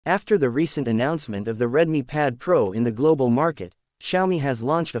After the recent announcement of the Redmi Pad Pro in the global market, Xiaomi has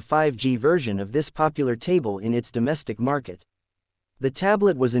launched a 5G version of this popular tablet in its domestic market. The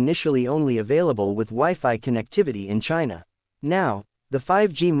tablet was initially only available with Wi-Fi connectivity in China. Now, the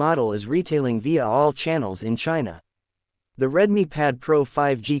 5G model is retailing via all channels in China. The Redmi Pad Pro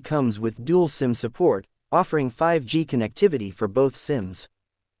 5G comes with dual SIM support, offering 5G connectivity for both SIMs.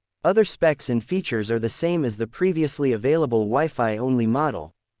 Other specs and features are the same as the previously available Wi-Fi only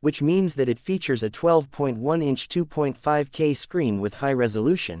model, which means that it features a 12.1-inch 2.5K screen with high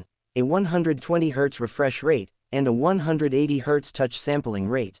resolution, a 120Hz refresh rate, and a 180Hz touch sampling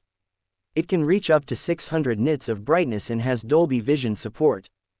rate. It can reach up to 600 nits of brightness and has Dolby Vision support.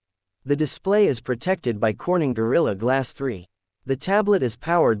 The display is protected by Corning Gorilla Glass 3. The tablet is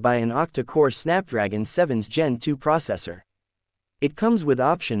powered by an octa-core Snapdragon 7's Gen 2 processor. It comes with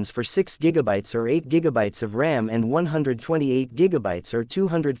options for 6GB or 8GB of RAM and 128GB or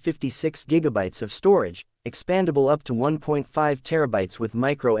 256GB of storage, expandable up to 1.5TB with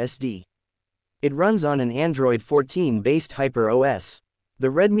microSD. It runs on an Android 14-based HyperOS. The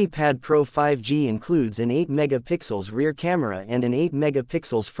Redmi Pad Pro 5G includes an 8MP rear camera and an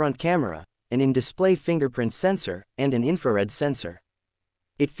 8MP front camera, an in-display fingerprint sensor, and an infrared sensor.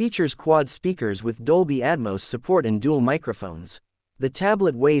 It features quad speakers with Dolby Atmos support and dual microphones. The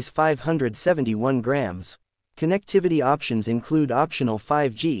tablet weighs 571 grams. Connectivity options include optional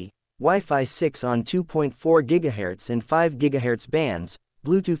 5G, Wi-Fi 6 on 2.4 GHz and 5 GHz bands,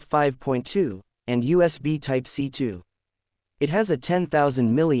 Bluetooth 5.2, and USB Type-C 2. It has a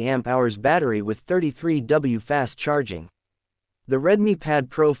 10,000 mAh battery with 33W fast charging. The Redmi Pad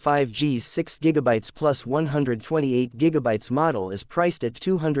Pro 5G's 6GB plus 128GB model is priced at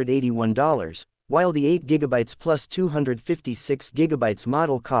 $281, while the 8GB plus 256GB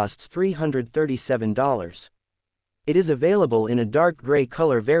model costs $337. It is available in a dark gray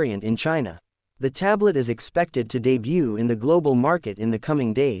color variant in China. The tablet is expected to debut in the global market in the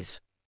coming days.